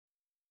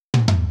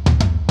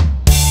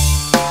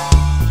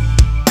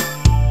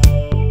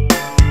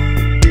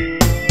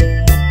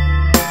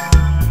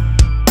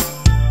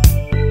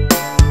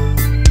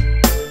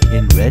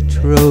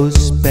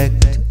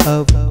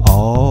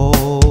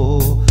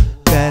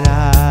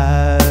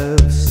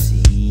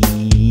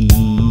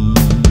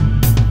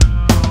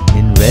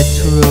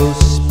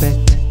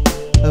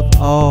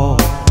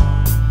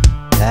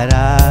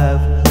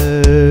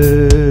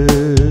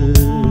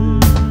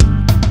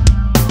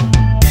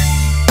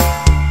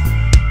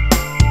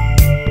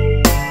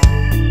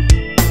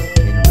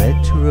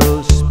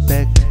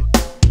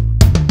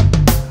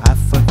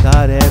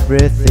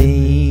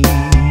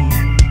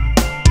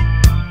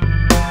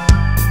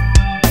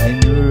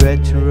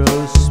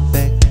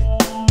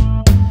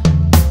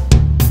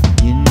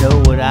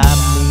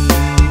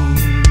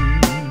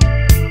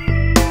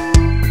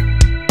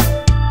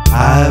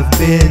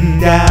been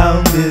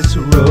down this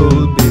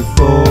road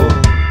before.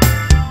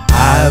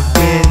 I've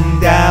been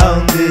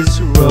down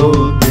this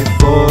road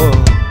before.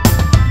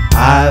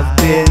 I've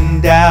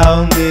been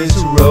down this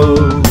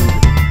road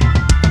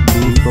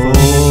before.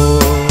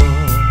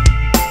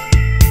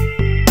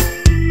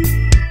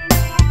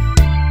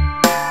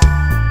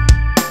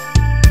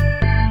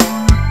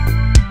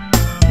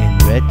 In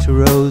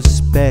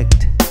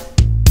retrospect,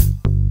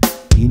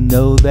 you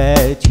know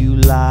that you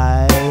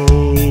lied.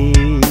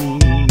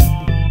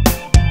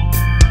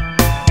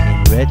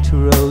 In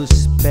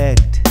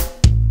retrospect,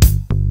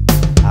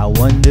 I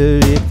wonder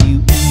if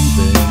you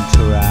even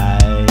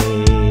tried.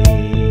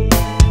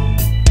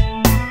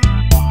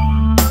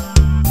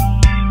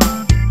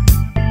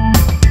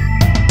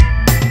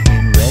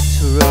 In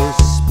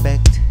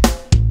retrospect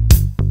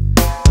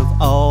of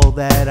all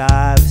that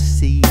I've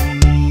seen.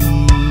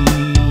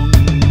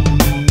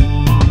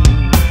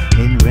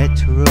 In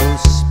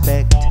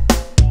retrospect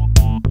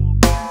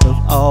of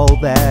all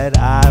that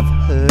I've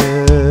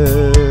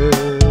heard.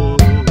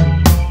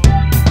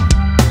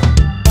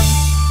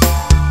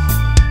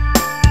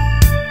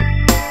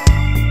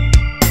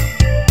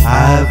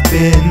 I've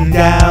been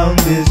down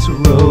this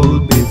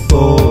road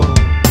before.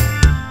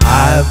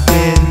 I've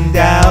been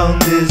down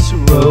this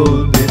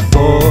road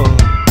before.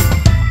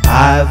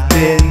 I've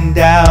been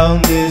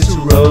down this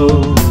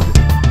road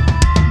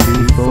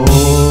before.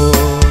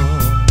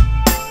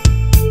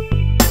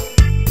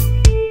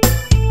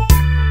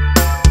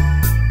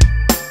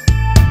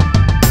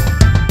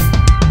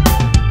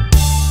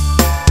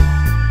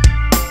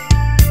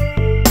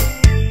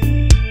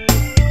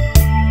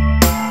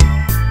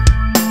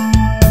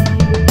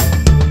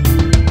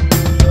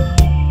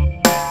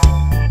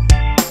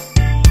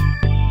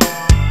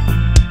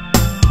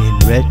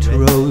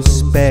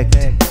 Retrospect,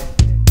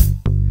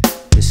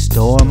 the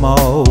storm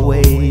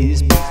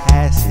always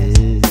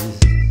passes.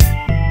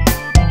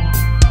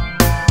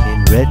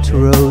 In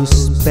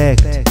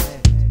retrospect,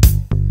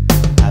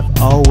 I've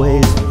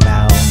always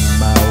found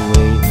my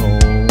way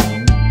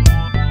home.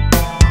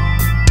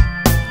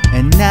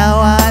 And now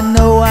I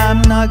know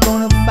I'm not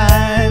gonna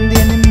find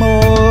any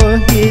more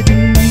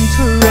hidden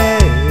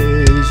treasure.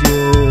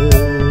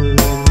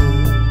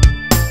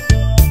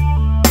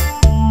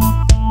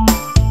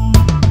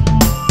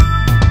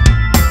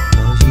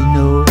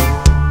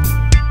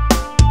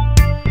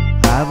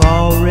 I've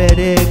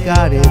already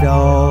got it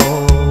all.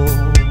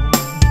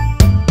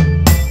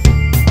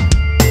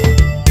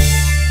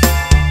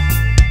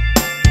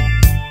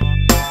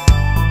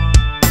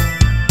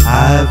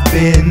 I've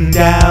been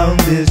down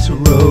this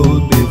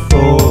road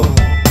before.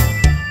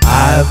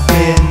 I've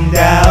been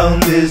down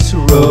this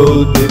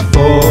road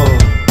before.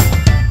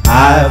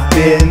 I've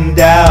been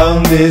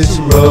down this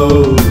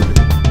road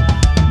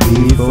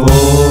before.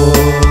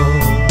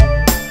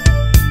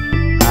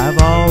 I've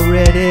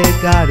already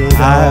got it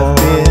all. I've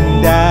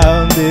been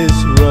down this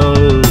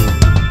road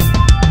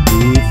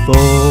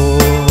before.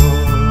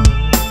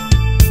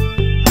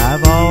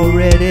 I've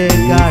already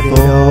got it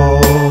all.